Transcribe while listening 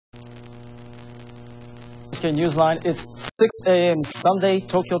NHK Newsline. It's 6 a.m. Sunday,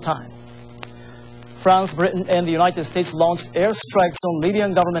 Tokyo time. France, Britain, and the United States launched airstrikes on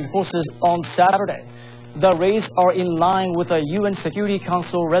Libyan government forces on Saturday. The raids are in line with a UN Security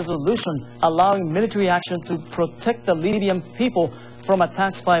Council resolution allowing military action to protect the Libyan people from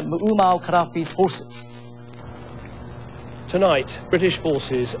attacks by Muammar Gaddafi's forces. Tonight, British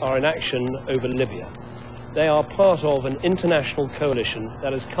forces are in action over Libya. They are part of an international coalition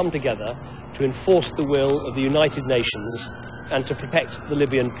that has come together to enforce the will of the United Nations and to protect the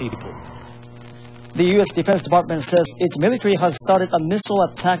Libyan people. The U.S. Defense Department says its military has started a missile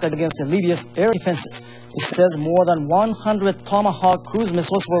attack against Libya's air defenses. It says more than 100 Tomahawk cruise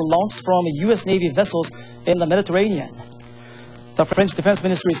missiles were launched from U.S. Navy vessels in the Mediterranean. The French Defense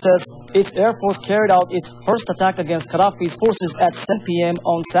Ministry says its Air Force carried out its first attack against Gaddafi's forces at 7 p.m.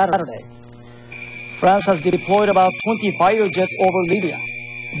 on Saturday. France has deployed about 20 fighter jets over Libya.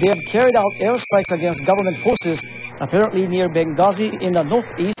 They have carried out airstrikes against government forces, apparently near Benghazi in the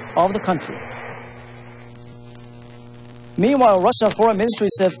northeast of the country. Meanwhile, Russia's foreign ministry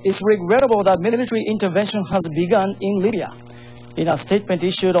says it's regrettable that military intervention has begun in Libya. In a statement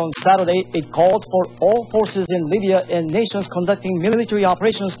issued on Saturday, it called for all forces in Libya and nations conducting military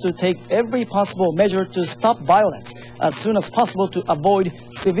operations to take every possible measure to stop violence as soon as possible to avoid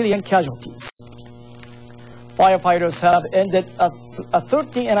civilian casualties. Firefighters have ended a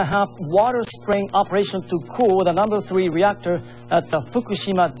 13-and-a-half water spraying operation to cool the number 3 reactor at the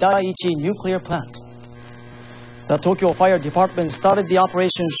Fukushima Daiichi nuclear plant. The Tokyo Fire Department started the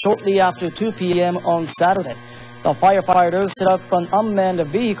operation shortly after 2 p.m. on Saturday. The firefighters set up an unmanned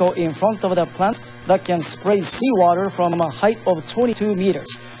vehicle in front of the plant that can spray seawater from a height of 22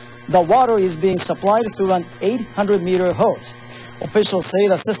 meters. The water is being supplied through an 800-meter hose. Officials say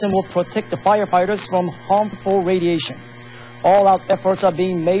the system will protect the firefighters from harmful radiation. All-out efforts are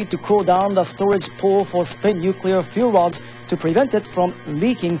being made to cool down the storage pool for spent nuclear fuel rods to prevent it from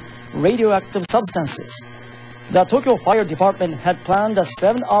leaking radioactive substances. The Tokyo Fire Department had planned a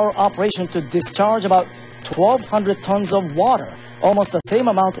 7-hour operation to discharge about 1,200 tons of water, almost the same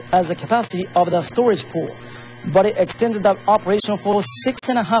amount as the capacity of the storage pool. But it extended that operation for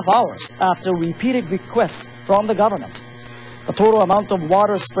 6.5 hours after repeated requests from the government. The total amount of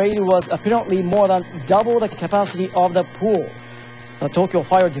water sprayed was apparently more than double the capacity of the pool. The Tokyo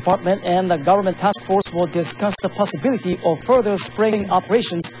Fire Department and the government task force will discuss the possibility of further spraying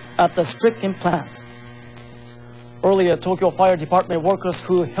operations at the stricken plant. Earlier, Tokyo Fire Department workers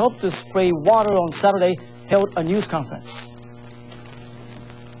who helped to spray water on Saturday held a news conference.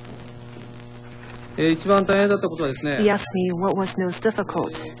 He asked me what was most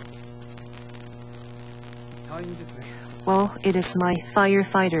difficult. Well, it is my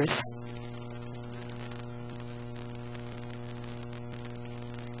firefighters.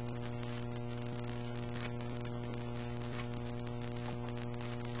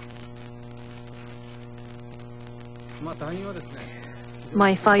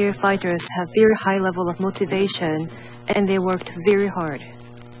 My firefighters have very high level of motivation and they worked very hard.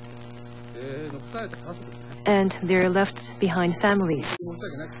 And they're left behind families.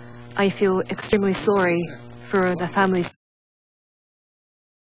 I feel extremely sorry for the families.